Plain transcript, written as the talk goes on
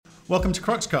Welcome to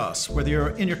Cruxcast. Whether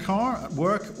you're in your car, at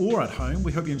work, or at home,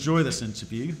 we hope you enjoy this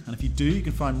interview. And if you do, you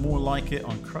can find more like it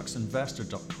on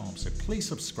cruxinvestor.com. So please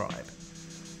subscribe.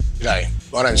 G'day,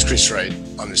 my name's Chris Reid.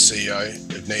 I'm the CEO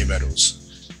of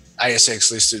Neometals,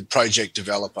 ASX-listed project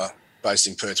developer based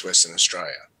in Perth, Western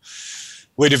Australia.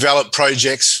 We develop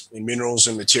projects in minerals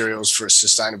and materials for a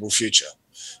sustainable future,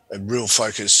 a real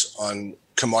focus on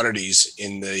commodities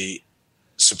in the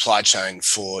supply chain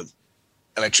for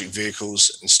electric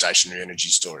vehicles and stationary energy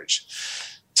storage.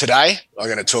 Today, I'm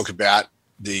going to talk about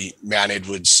the Mount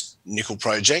Edwards nickel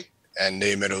project and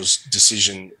Neometals'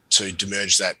 decision to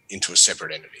demerge that into a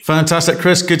separate entity. Fantastic,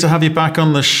 Chris. Good to have you back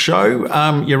on the show.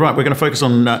 You're right. We're going to focus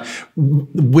on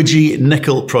Widgie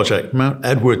Nickel project, Mount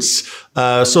Edwards.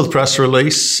 Saw the press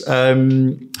release.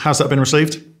 How's that been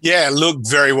received? Yeah, look,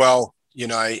 very well. You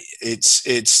know,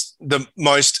 it's the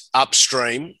most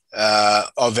upstream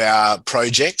of our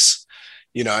projects.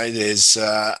 You know, there's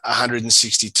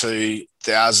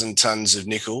 162,000 tonnes of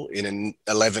nickel in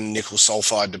 11 nickel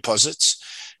sulfide deposits,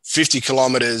 50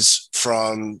 kilometres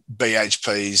from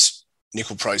BHP's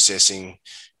nickel processing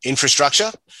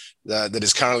infrastructure that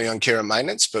is currently on care and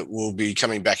maintenance, but will be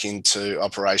coming back into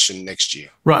operation next year.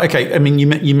 Right, okay. I mean,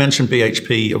 you mentioned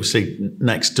BHP, obviously,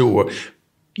 next door.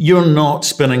 You're not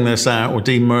spinning this out or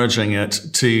demerging it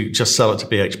to just sell it to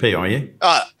BHP, are you?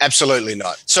 Absolutely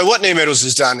not. So what Neometals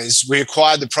has done is we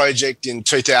acquired the project in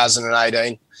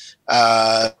 2018.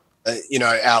 Our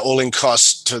all-in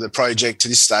cost to the project to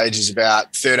this stage is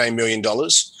about $13 million.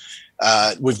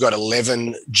 We've got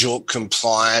 11 JORC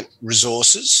compliant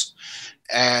resources.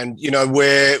 And, you know,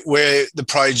 where the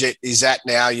project is at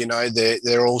now, you know,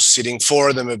 they're all sitting,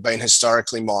 4 of them have been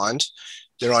historically mined.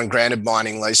 They're on granted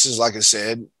mining leases, like I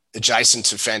said, adjacent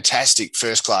to fantastic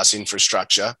first-class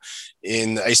infrastructure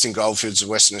in the Eastern Goldfields of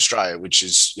Western Australia, which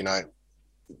is, you know,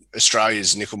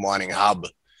 Australia's nickel mining hub,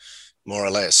 more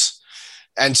or less.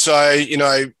 And so, you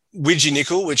know, Widgie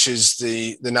Nickel, which is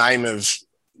the name of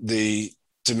the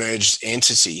demerged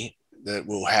entity that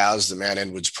will house the Mount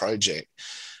Edwards project,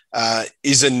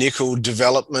 is a nickel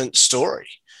development story.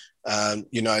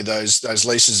 You know, those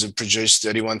leases have produced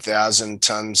 31,000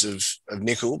 tonnes of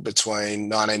nickel between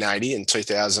 1980 and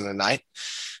 2008.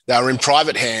 They were in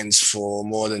private hands for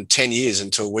more than 10 years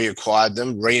until we acquired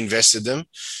them, reinvested them.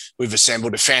 We've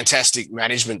assembled a fantastic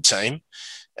management team.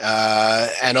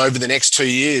 And over the next 2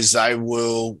 years, they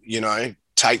will, you know,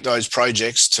 take those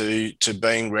projects to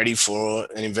being ready for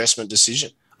an investment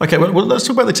decision. Okay, well, let's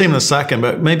talk about the team in a second,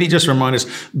 but maybe just remind us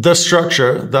the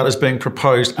structure that is being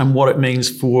proposed and what it means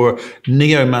for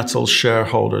Neometals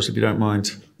shareholders, if you don't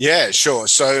mind. Yeah, sure.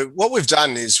 So what we've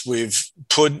done is we've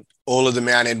put all of the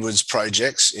Mount Edwards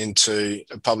projects into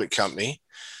a public company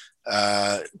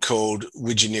called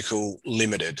Widgie Nickel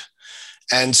Limited.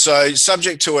 And so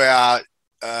subject to our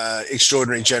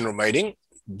extraordinary general meeting,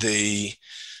 the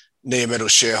Neometals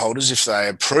shareholders, if they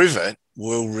approve it,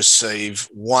 will receive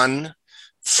one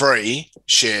free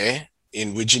share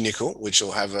in Widgie Nickel, which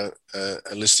will have a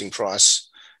listing price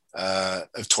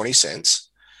of 20 cents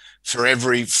for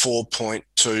every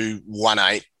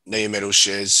 4.218 Neometals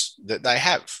shares that they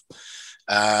have.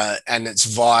 And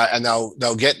it's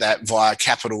they'll get that via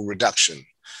capital reduction.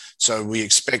 So we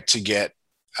expect to get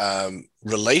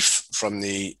relief from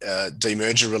the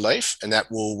demerger relief, and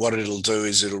what it'll do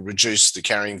is it'll reduce the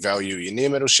carrying value in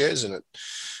Neometals shares, and it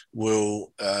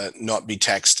will not be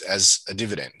taxed as a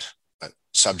dividend,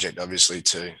 subject obviously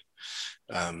to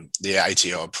the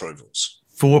ATO approvals.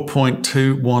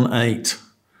 4.218.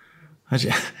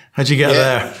 How'd you get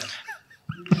there?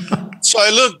 So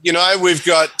look, you know, we've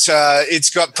got it's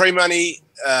got pre-money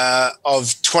of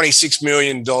 $26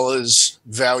 million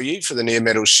value for the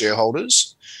Neometals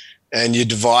shareholders, and you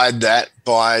divide that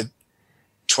by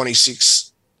 20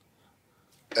 cents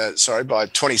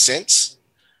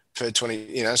per 20,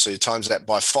 you know, so you times that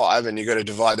by 5, and you've got to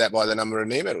divide that by the number of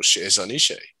Neometals shares on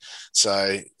issue.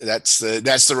 So that's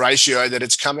the ratio that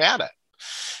it's come out at.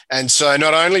 And so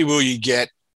not only will you get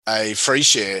a free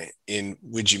share in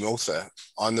Widgie Nickel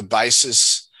on the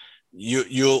basis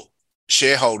your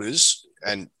shareholders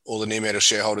and all the Neometals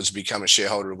shareholders become a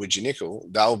shareholder of Widgie Nickel,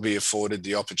 they'll be afforded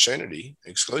the opportunity,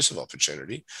 exclusive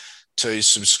opportunity, to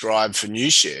subscribe for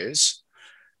new shares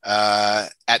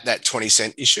at that 20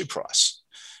 cent issue price.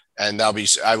 And they'll be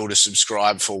able to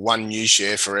subscribe for one new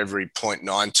share for every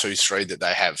 0.923 that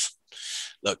they have.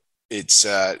 Look,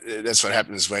 that's what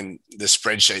happens when the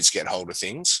spreadsheets get hold of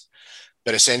things.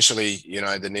 But essentially, you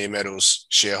know, the Neometals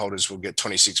shareholders will get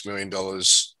 $26 million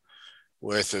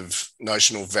worth of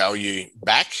notional value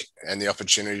back and the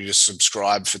opportunity to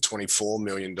subscribe for $24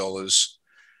 million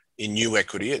in new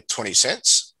equity at 20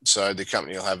 cents. So the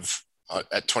company will have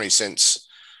at 20 cents,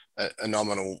 a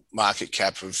nominal market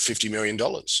cap of $50 million,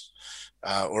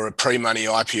 or a pre-money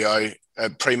IPO, a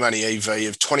pre-money EV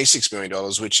of $26 million,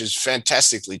 which is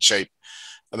fantastically cheap.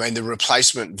 I mean, the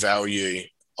replacement value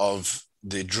of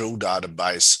the drill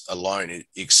database alone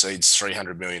exceeds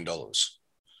 $300 million.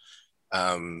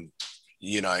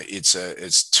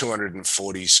 It's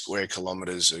 240 square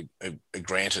kilometres of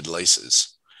granted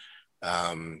leases.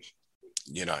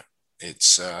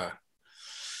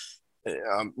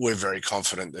 We're very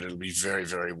confident that it'll be very,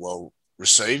 very well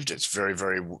received. It's very,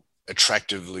 very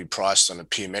attractively priced on a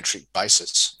peer metric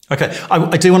basis. Okay,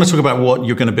 I do want to talk about what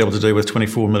you're going to be able to do with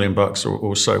 $24 million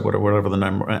or so, whatever the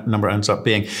number ends up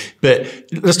being. But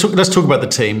let's talk about the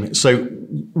team. So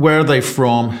where are they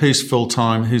from? Who's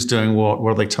full-time? Who's doing what?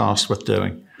 What are they tasked with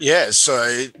doing? Yeah,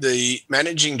 so the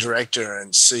managing director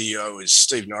and CEO is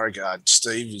Steve Norregard.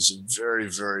 Steve is a very,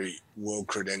 very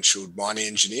well-credentialed mining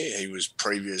engineer. He was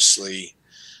previously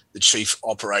the chief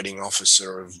operating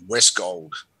officer of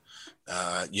Westgold,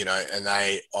 and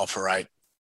they operate,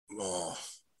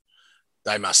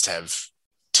 they must have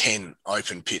 10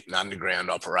 open pit and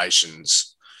underground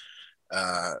operations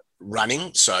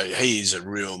running. So he is a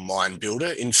real mine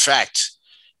builder. In fact,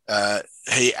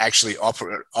 he actually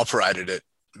operated at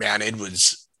Mount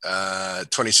Edwards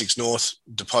 26 North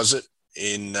deposit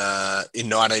in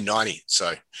 1990.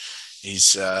 So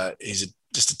he's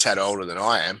just a tad older than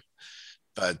I am,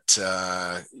 but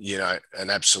an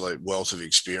absolute wealth of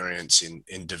experience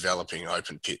in developing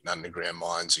open pit and underground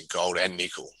mines in gold and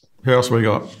nickel. Who else we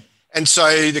got? And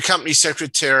so the company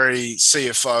secretary,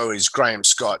 CFO, is Graham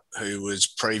Scott, who was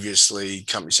previously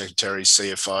company secretary,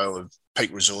 CFO of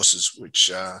Peak Resources,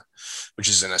 which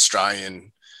is an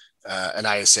Australian, an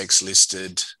ASX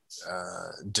listed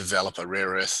developer, rare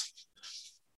earth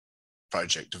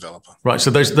project developer. Right. So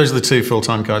those are the two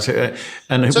full-time guys. So they're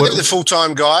the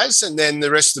full-time guys, and then the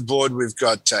rest of the board, we've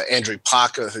got Andrew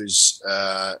Parker, who's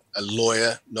a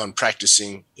lawyer,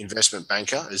 non-practicing investment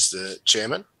banker, as the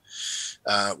chairman.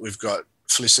 We've got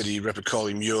Felicity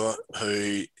Repicoli-Muir,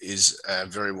 who is a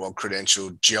very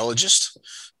well-credentialed geologist,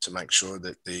 to make sure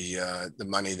that the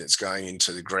money that's going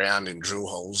into the ground in drill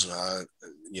holes are,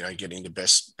 getting the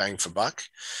best bang for buck.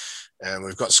 And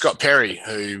we've got Scott Perry,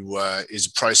 who is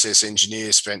a process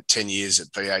engineer, spent 10 years at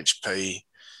BHP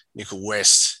Nickel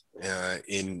West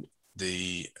in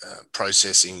the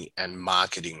processing and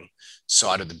marketing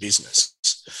side of the business.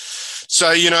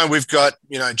 So, we've got,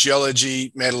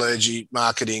 geology, metallurgy,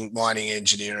 marketing, mining,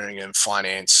 engineering, and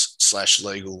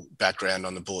finance/legal background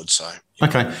on the board. So,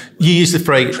 okay, you use the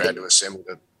phrase. Proud to assemble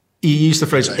it. You use the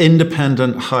phrase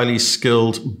independent, highly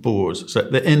skilled board. So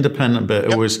the independent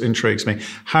bit always intrigues me.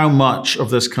 How much of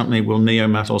this company will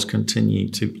Neometals continue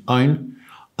to own,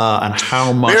 and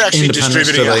how much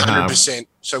independence do they have? 100%.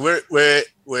 So we're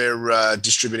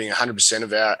distributing 100%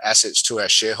 of our assets to our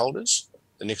shareholders,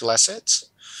 the nickel assets.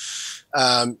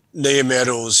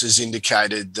 Neometals has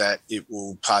indicated that it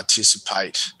will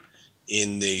participate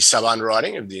in the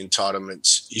sub-underwriting of the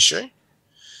entitlements issue.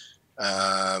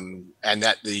 And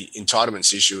that the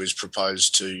entitlements issue is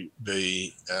proposed to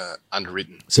be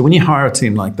underwritten. So when you hire a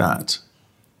team like that,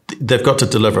 they've got to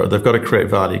deliver. They've got to create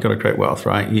value. You've got to create wealth,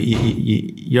 right?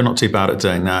 You're not too bad at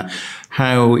doing that.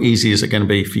 How easy is it going to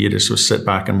be for you to sort of sit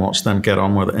back and watch them get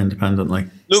on with it independently?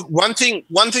 Look, one thing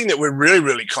that we're really,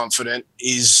 really confident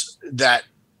is that,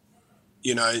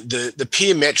 the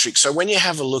peer metrics. So when you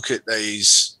have a look at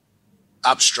these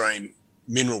upstream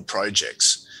mineral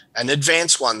projects, and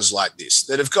advanced ones like this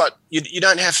that have got, you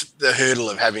don't have the hurdle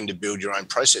of having to build your own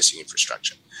processing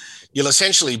infrastructure. You'll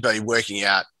essentially be working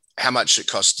out how much it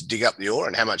costs to dig up the ore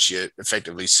and how much you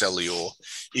effectively sell the ore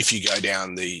if you go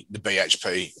down the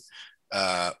BHP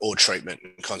ore treatment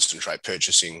and concentrate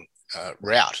purchasing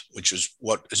route, which is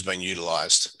what has been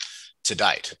utilised to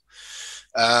date.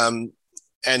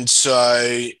 And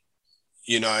so,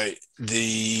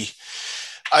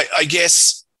 I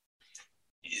guess,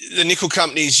 the nickel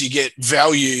companies, you get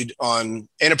valued on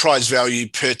enterprise value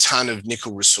per tonne of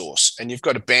nickel resource, and you've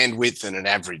got a bandwidth and an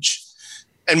average.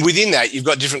 And within that, you've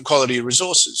got different quality of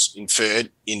resources,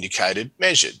 inferred, indicated,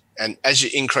 measured. And as you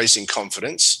increase in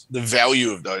confidence, the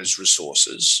value of those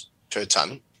resources per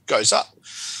tonne goes up.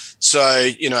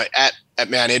 So, at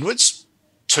Mount Edwards,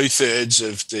 2/3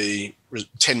 of the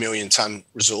 10 million tonne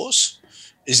resource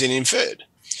is in inferred.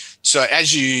 So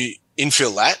as you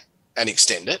infill that and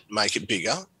extend it, make it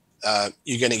bigger,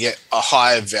 you're going to get a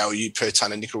higher value per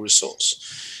tonne of nickel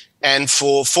resource. And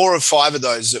for 4 or 5 of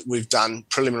those that we've done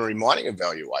preliminary mining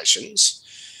evaluations,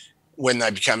 when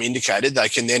they become indicated, they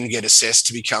can then get assessed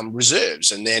to become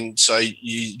reserves. And then so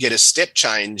you get a step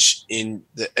change in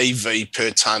the EV per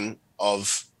tonne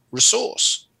of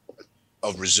resource,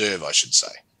 of reserve, I should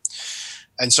say.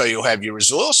 And so you'll have your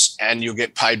resource and you'll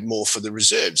get paid more for the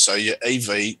reserve. So your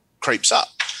EV creeps up.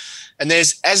 And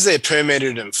as they're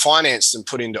permitted and financed and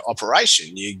put into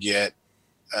operation, you get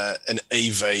an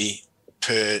EV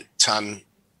per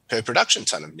production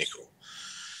ton of nickel.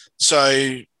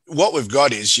 So what we've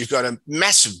got is you've got a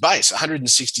massive base,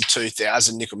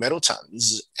 162,000 nickel metal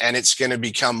tons, and it's going to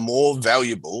become more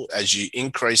valuable as you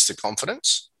increase the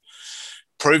confidence,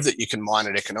 prove that you can mine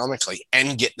it economically,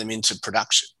 and get them into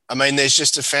production. I mean, there's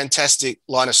just a fantastic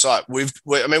line of sight.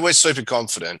 We're super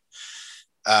confident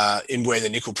in where the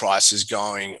nickel price is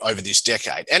going over this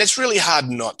decade. And it's really hard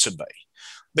not to be,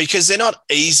 because they're not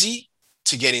easy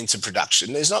to get into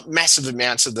production. There's not massive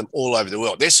amounts of them all over the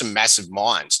world. There's some massive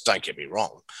mines, don't get me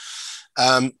wrong.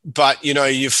 But,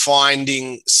 you're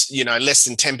finding, less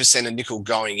than 10% of nickel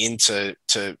going into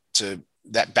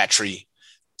that battery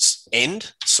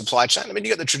end supply chain. I mean, you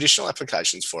got the traditional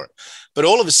applications for it. But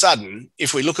all of a sudden,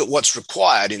 if we look at what's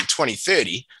required in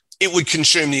 2030, it would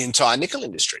consume the entire nickel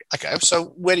industry. Okay,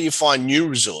 so where do you find new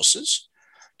resources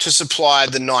to supply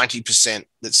the 90%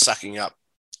 that's sucking up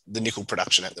the nickel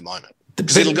production at the moment?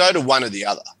 Because it'll go to one or the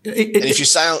other. And if you're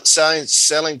selling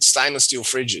stainless steel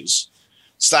fridges,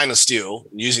 stainless steel,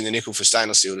 using the nickel for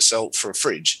stainless steel to sell for a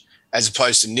fridge, as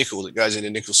opposed to nickel that goes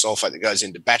into nickel sulfate that goes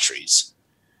into batteries,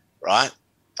 right?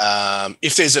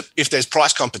 If there's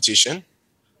price competition,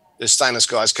 the stainless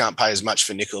guys can't pay as much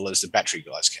for nickel as the battery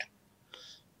guys can,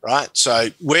 right? So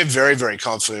we're very, very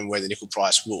confident where the nickel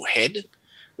price will head.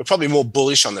 We're probably more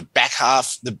bullish on the back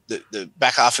half, the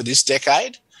back half of this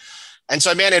decade. And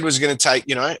so Mount Edward is going to take,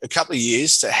 a couple of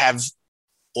years to have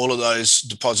all of those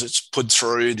deposits put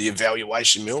through the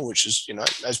evaluation mill, which is,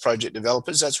 as project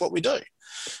developers, that's what we do.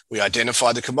 We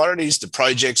identify the commodities, the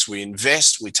projects, we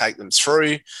invest, we take them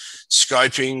through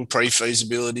scoping,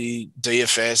 pre-feasibility,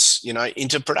 DFS,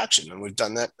 into production. And we've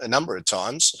done that a number of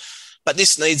times. But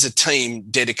this needs a team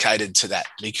dedicated to that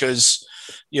because,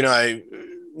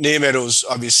 Neometals,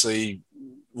 obviously,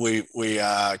 we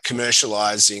are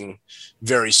commercializing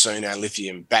very soon our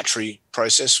lithium battery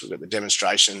process. We've got the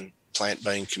demonstration plant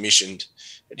being commissioned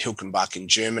at Hilkenbach in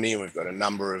Germany, and we've got a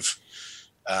number of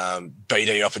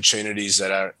BD opportunities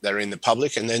that are in the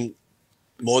public, and then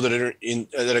more that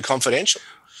are confidential.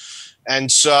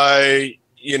 And so,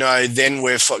 then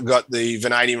we've got the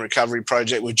vanadium recovery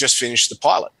project. We've just finished the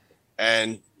pilot,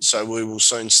 and so we will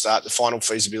soon start the final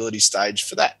feasibility stage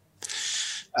for that.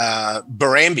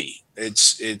 Barrambie, we're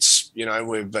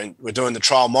doing the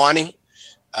trial mining,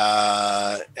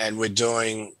 and we're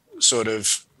doing sort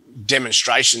of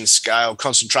demonstration scale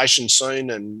concentration soon,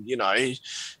 and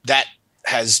that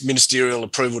has ministerial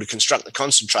approval to construct the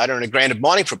concentrator and a granted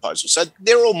mining proposal. So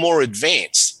they're all more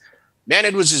advanced. Mount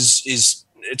Edwards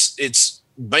it's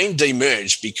been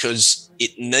demerged because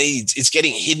it's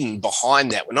getting hidden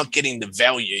behind that. We're not getting the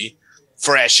value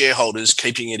for our shareholders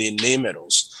keeping it in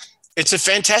Neometals. It's a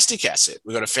fantastic asset.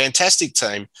 We've got a fantastic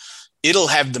team. It'll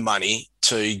have the money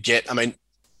to get,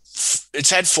 it's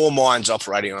had 4 mines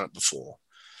operating on it before.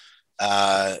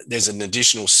 There's an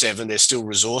additional 7. There's still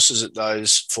resources at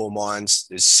those 4 mines.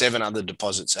 There's 7 other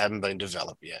deposits that haven't been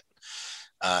developed yet.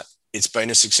 It's been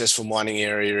a successful mining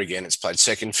area again. It's played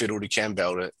second fiddle to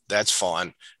Kambalda. That's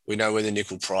fine. We know where the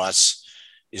nickel price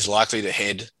is likely to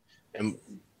head, and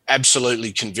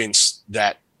absolutely convinced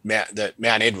that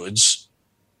Mount Edwards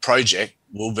project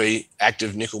will be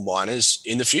active nickel miners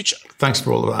in the future. Thanks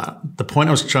for all of that. The point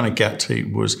I was trying to get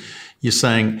to was you're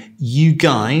saying you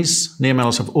guys,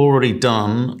 Neometals, have already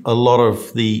done a lot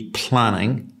of the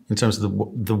planning in terms of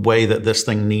the way that this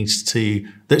thing needs to,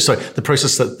 the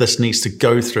process that this needs to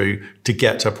go through to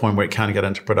get to a point where it can get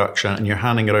into production, and you're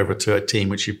handing it over to a team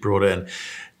which you've brought in.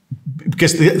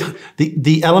 Because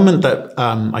the element that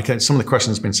I think some of the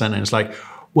questions have been sent in is like,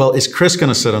 well, is Chris going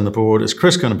to sit on the board? Is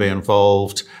Chris going to be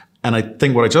involved? And I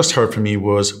think what I just heard from you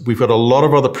was we've got a lot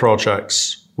of other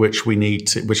projects which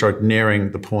are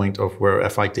nearing the point of where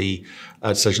FID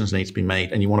decisions need to be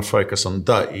made, and you want to focus on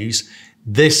those.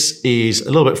 This is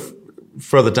a little bit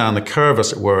further down the curve,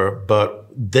 as it were, but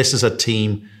this is a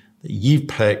team that you've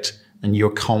picked and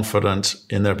you're confident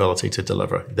in their ability to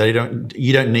deliver.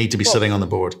 You don't need to be sitting on the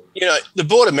board. The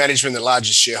board of management, the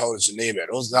largest shareholders of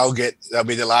Neometals, they'll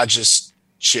be the largest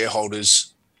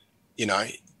shareholders,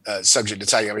 subject to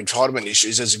taking up entitlement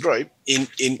issues as a group in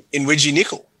Widgie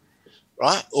Nickel,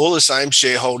 right? All the same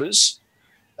shareholders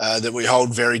that we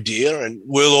hold very dear, and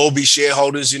we'll all be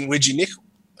shareholders in Widgie Nickel.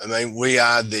 We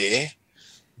are there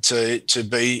to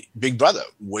be Big Brother.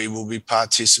 We will be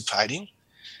participating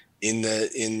in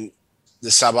the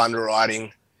sub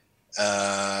underwriting.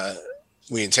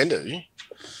 We intend to,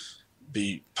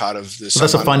 be part of the.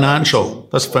 That's a financial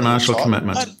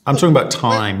commitment. I'm talking about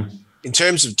time. In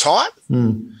terms of time,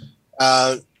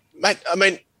 mate. I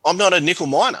mean, I'm not a nickel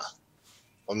miner.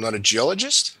 I'm not a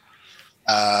geologist.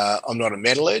 I'm not a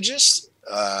metallurgist.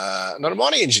 I'm not a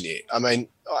mining engineer. I mean,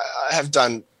 I have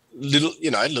done little.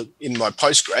 Look, in my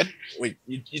postgrad,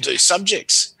 you do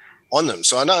subjects on them,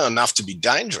 so I know enough to be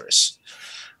dangerous.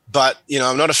 But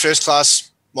I'm not a first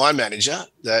class mine manager.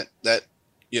 That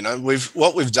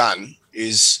what we've done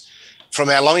is, from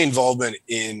our long involvement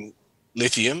in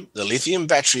lithium, the lithium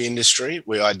battery industry,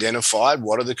 we identified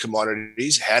what are the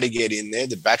commodities, how to get in there,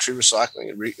 the battery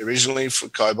recycling originally for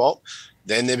cobalt,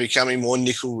 then they're becoming more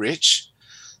nickel rich.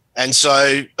 And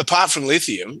so apart from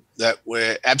lithium, that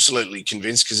we're absolutely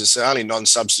convinced, because it's the only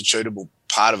non-substitutable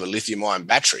part of a lithium ion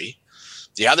battery,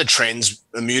 the other trends,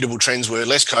 immutable trends, were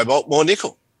less cobalt, more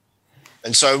nickel.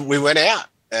 And so we went out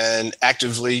and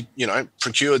actively,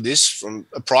 procured this from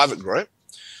a private group.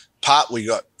 Part we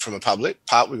got from a public,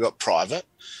 part we got private,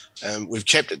 and we've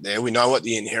kept it there. We know what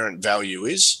the inherent value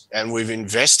is, and we've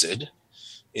invested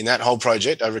in that whole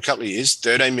project over a couple of years,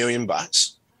 $13 million,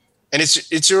 and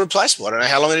it's irreplaceable. I don't know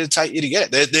how long it'll take you to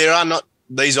get it. There are not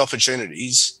these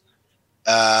opportunities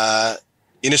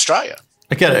in Australia.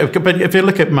 I get it, but if you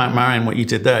look at Mount Marion, what you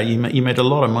did there, you made a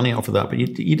lot of money off of that, but you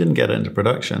didn't get it into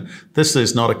production. This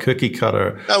is not a cookie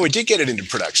cutter. No, we did get it into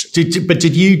production. But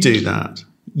did you do that?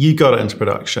 You got it into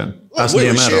production as we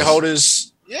Near were Metals.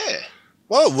 Shareholders. Yeah.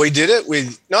 Well, we did it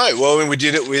with we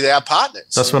did it with our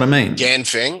partners. That's what I mean.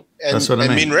 Ganfeng and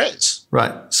MinRes.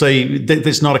 Right. So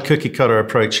there's not a cookie cutter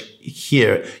approach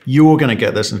here. You're going to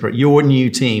get this into your new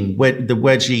team, the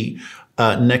Wedgie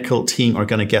nickel team, are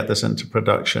going to get this into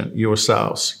production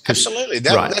yourselves. Absolutely.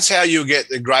 That's how you get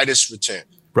the greatest return.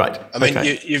 Right. I mean,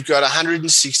 you've got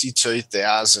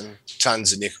 162,000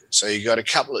 tons of nickel. So you've got a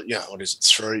couple of, what is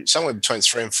it, somewhere between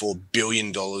 $3 and $4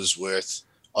 billion worth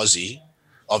Aussie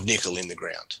of nickel in the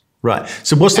ground. Right.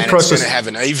 So what's the process? It's going to have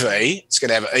an EV. It's going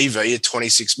to have an EV at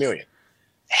 26 million.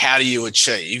 How do you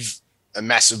achieve a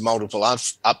massive multiple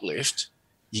uplift?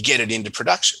 You get it into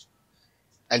production.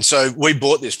 And so we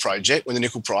bought this project when the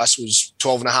nickel price was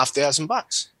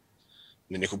 $12,500.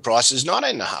 The nickel price is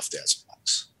 $19,500.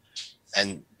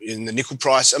 And in the nickel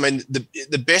price, I mean,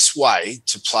 the best way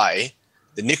to play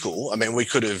the nickel, I mean, we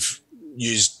could have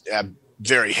used our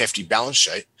very hefty balance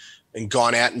sheet and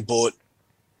gone out and bought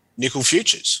nickel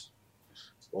futures,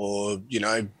 or,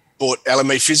 bought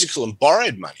LME physical and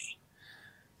borrowed money.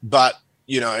 But,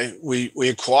 we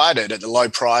acquired it at the low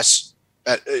price,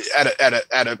 at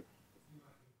a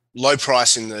low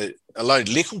price a low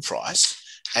nickel price,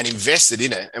 and invested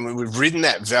in it, and we've ridden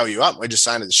that value up. We're just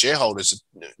saying to the shareholders,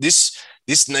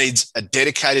 this needs a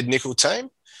dedicated nickel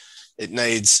team. It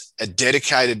needs a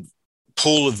dedicated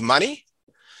pool of money,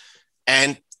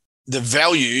 and the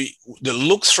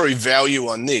look-through value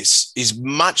on this is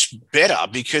much better,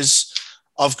 because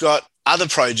I've got other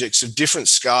projects of different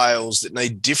scales that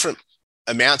need different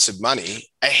amounts of money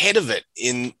ahead of it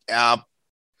in our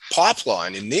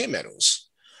pipeline in Near Metals.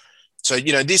 So,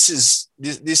 this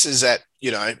is at,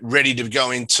 ready to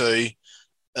go into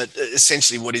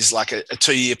essentially what is like a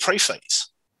 2-year pre-fees,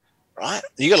 right?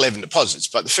 You got 11 deposits,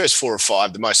 but the first 4 or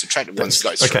 5, the most attractive ones,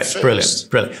 go through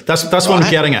first. Brilliant. That's what I'm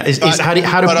getting at.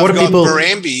 What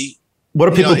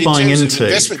are people buying into?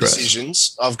 Investment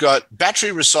decisions. I've got battery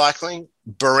recycling,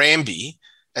 Barrambie,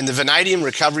 and the vanadium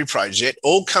recovery project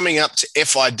all coming up to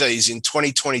FIDs in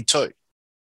 2022.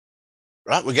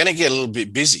 Right, we're going to get a little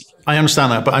bit busy. I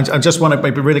understand that, but I just want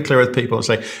to be really clear with people and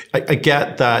say, I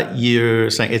get that you're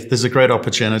saying there's a great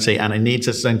opportunity and it needs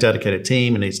a dedicated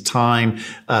team, it needs time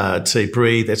to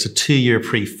breathe. It's a 2-year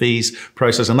pre-fees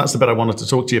process, and that's the bit I wanted to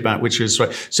talk to you about, which is,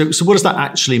 right, so what does that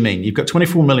actually mean? You've got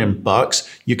 $24 million.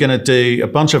 You're going to do a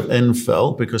bunch of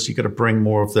infill because you've got to bring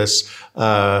more of this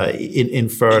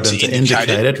inferred into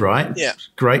indicated, right? Yeah.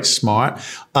 Great, smart.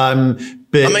 But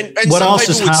what else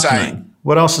is happening?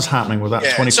 What else is happening with that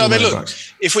 $24 million? Look,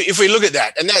 if we look at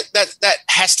that, and that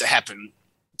has to happen.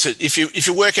 If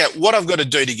you work out what I've got to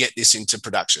do to get this into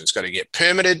production, it's got to get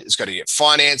permitted, it's got to get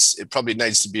financed. It probably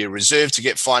needs to be a reserve to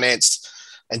get financed,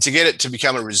 and to get it to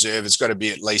become a reserve, it's got to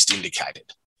be at least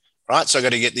indicated, right? So I've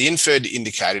got to get the inferred to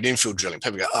indicated, infill drilling.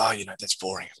 People go, that's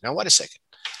boring. Now wait a second.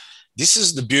 This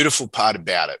is the beautiful part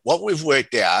about it. What we've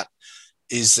worked out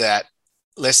is that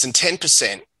less than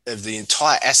 10% of the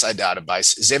entire assay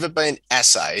database has ever been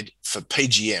assayed for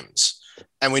PGMs.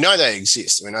 And we know they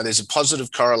exist. We know there's a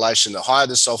positive correlation. The higher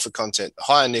the sulfur content, the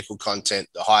higher nickel content,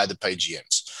 the higher the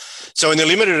PGMs. So in the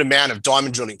limited amount of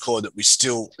diamond drilling core that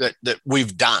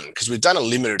we've done, because we've done a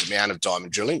limited amount of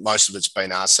diamond drilling, most of it's been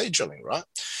RC drilling, right?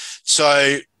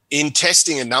 So in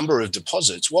testing a number of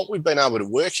deposits, what we've been able to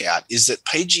work out is that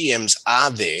PGMs are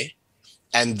there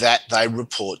and that they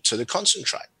report to the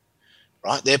concentrate,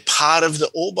 right? They're part of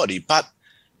the ore body. But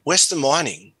Western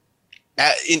Mining,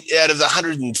 out of the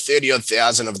 130-odd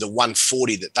thousand of the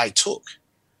 140 that they took,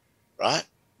 right?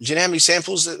 Do you know how many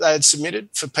samples that they had submitted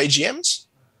for PGMs?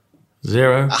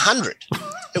 0. 100.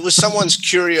 It was someone's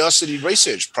curiosity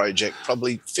research project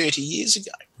probably 30 years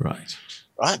ago. Right.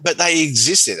 Right. But they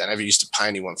exist there. They never used to pay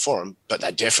anyone for them, but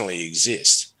they definitely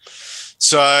exist.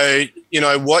 So,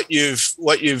 what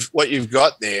you've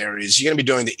got there is you're going to be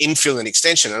doing the infill and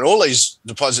extension, and all these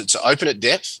deposits are open at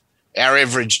depth.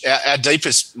 Our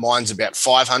deepest mine's about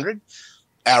 500.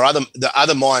 The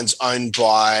other mines owned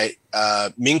by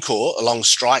Mincor along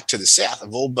strike to the south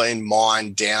have all been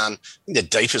mined down. I think the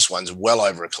deepest one's well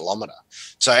over 1 kilometre.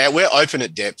 So we're open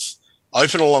at depth,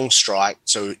 open along strike.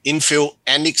 So infill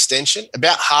and extension.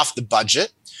 About half the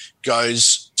budget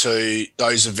goes to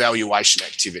those evaluation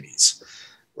activities,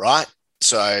 right?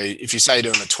 So if you say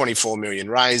you're doing a 24 million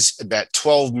raise, about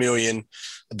 12 million,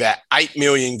 about 8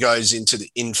 million goes into the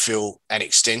infill and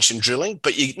extension drilling.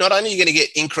 But not only are you going to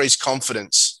get increased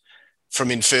confidence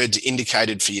from inferred to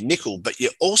indicated for your nickel, but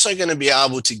you're also going to be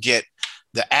able to get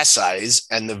the assays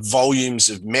and the volumes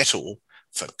of metal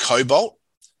for cobalt,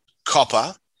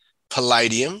 copper,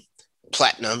 palladium,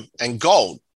 platinum, and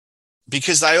gold,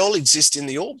 because they all exist in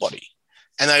the ore body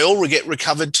and they all get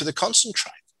recovered to the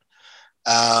concentrate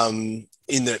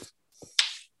in the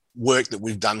work that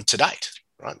we've done to date.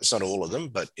 Right, it's not all of them,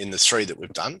 but in the 3 that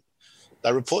we've done,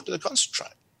 they report to the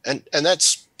concentrate, and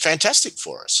that's fantastic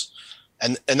for us,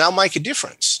 and they'll make a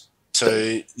difference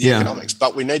to the economics.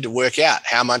 But we need to work out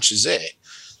how much is there.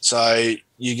 So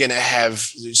you're going to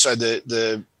have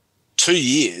the 2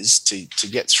 years to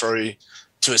get through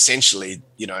to essentially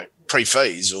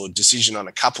pre-fees or decision on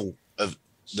a couple of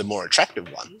the more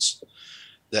attractive ones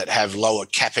that have lower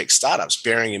capex startups.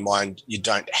 Bearing in mind you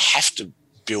don't have to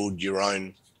build your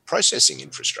own processing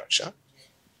infrastructure.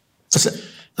 That's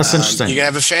interesting. You're going to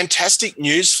have a fantastic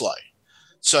news flow.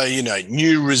 So,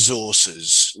 new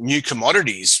resources, new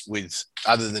commodities with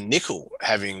other than nickel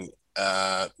having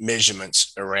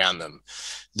measurements around them.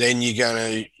 Then you're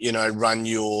going to, run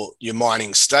your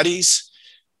mining studies.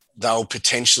 They'll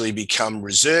potentially become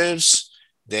reserves.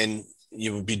 Then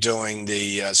you will be doing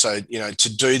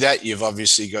to do that, you've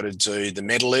obviously got to do the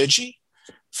metallurgy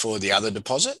for the other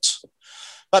deposits.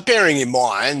 But bearing in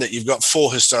mind that you've got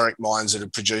 4 historic mines that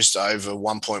have produced over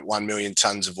 1.1 million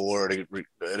tonnes of ore at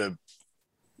a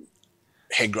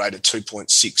head grade of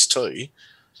 2.62,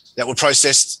 that were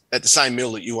processed at the same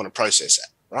mill that you want to process at,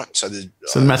 right? So the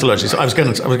metallurgy. So I was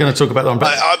going to talk about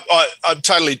that. I'm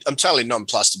totally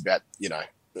nonplussed about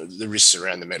the risks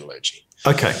around the metallurgy.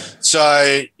 Okay.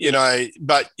 So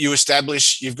but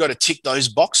you've got to tick those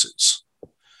boxes,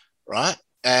 right?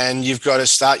 And you've got to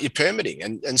start your permitting.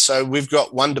 And so we've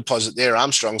got one deposit there,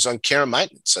 Armstrong's, on care and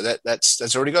maintenance. So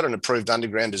that's already got an approved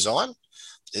underground design.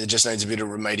 It just needs a bit of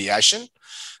remediation.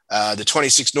 The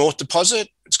 26 North deposit,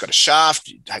 it's got a shaft.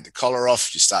 You take the collar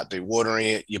off, you start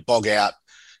dewatering it, you bog out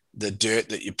the dirt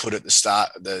that you put at the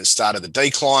start of the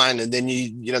decline, and then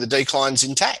the decline's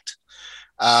intact.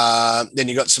 Then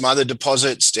you got some other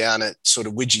deposits down at sort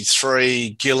of Widgie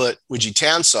 3, Gillett, Widgie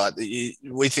Town site that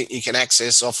we think you can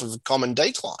access off of a common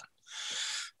decline.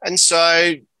 And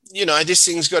so, this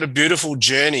thing's got a beautiful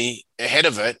journey ahead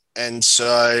of it. And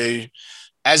so,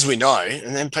 as we know,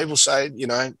 and then people say,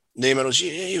 Neometals,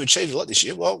 you achieved a lot this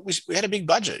year. Well, we had a big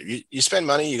budget. You spend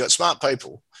money, you got smart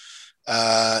people,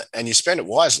 and you spend it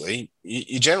wisely,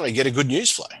 you generally get a good news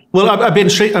flow. Well, I've been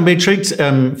intrigued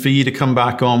for you to come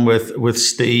back on with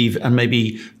Steve and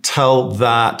maybe tell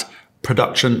that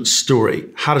production story.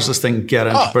 How does this thing get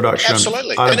into production?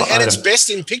 Absolutely. And it's best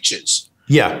in pictures.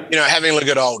 Yeah. Having a look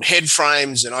at old head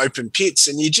frames and open pits,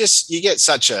 and you get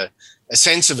such a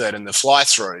sense of it and the fly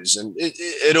throughs, and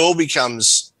it all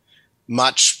becomes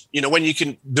much, when you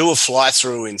can do a fly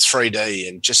through in 3D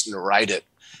and just narrate it,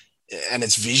 and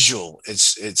it's visual.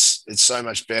 It's so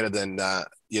much better than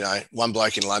one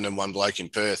bloke in London, one bloke in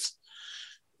Perth,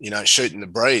 shooting the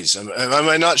breeze.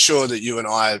 I'm not sure that you and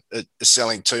I are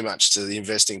selling too much to the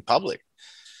investing public,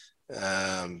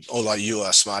 although you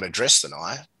are smarter dressed than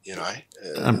I.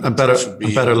 I'm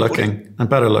better looking.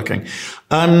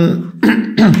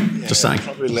 Just saying.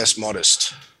 Probably less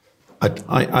modest.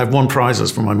 I've won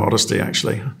prizes for my modesty,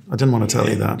 actually. I didn't want to tell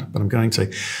you that, but I'm going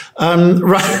to.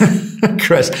 Right,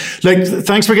 Chris,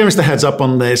 thanks for giving us the heads up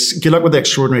on this. Good luck with the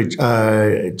extraordinary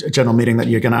general meeting that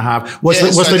you're going to have. What's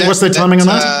the timing on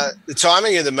that? The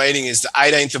timing of the meeting is the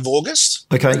 18th of August.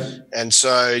 Okay. And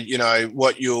so,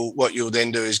 what you'll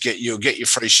then do is you'll get your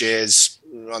free shares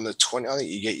on the 20, I think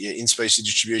you get your in-specie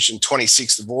distribution,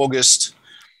 26th of August.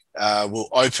 We'll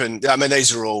open, I mean,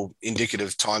 these are all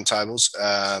indicative timetables.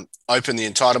 Open the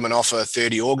entitlement offer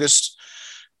 30 August.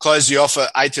 Close the offer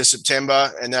 8th of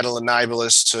September, and that'll enable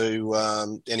us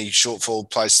to, any shortfall,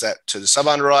 place that to the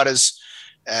sub-underwriters,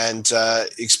 and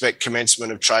expect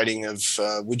commencement of trading of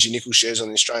Widgie Nickel shares on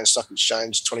the Australian Stock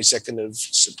Exchange 22nd of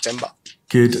September.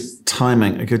 Good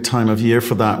timing, a good time of year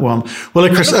for that one. Well,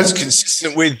 Chris, that's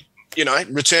consistent with,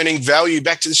 returning value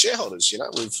back to the shareholders.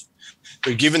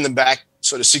 We've given them back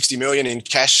sort of 60 million in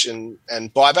cash and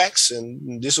buybacks,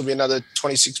 and this will be another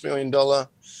 $26 million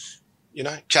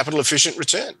capital efficient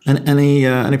return. And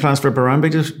any plans for Barrambie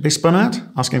to be spun out?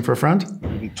 Asking for a friend?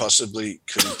 Couldn't possibly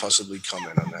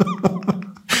comment on that.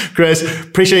 Chris,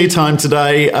 appreciate your time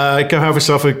today. Go have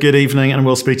yourself a good evening, and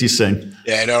we'll speak to you soon.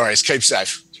 Yeah, no worries. Keep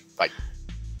safe. Bye.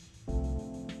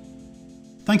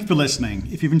 Thank you for listening.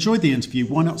 If you've enjoyed the interview,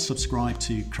 why not subscribe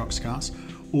to Cruxcast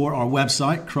or our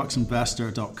website,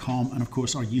 cruxinvestor.com, and of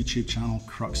course our YouTube channel,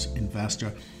 Crux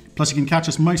Investor. Plus, you can catch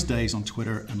us most days on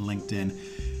Twitter and LinkedIn.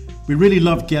 We really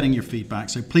love getting your feedback,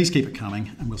 so please keep it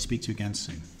coming, and we'll speak to you again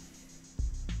soon.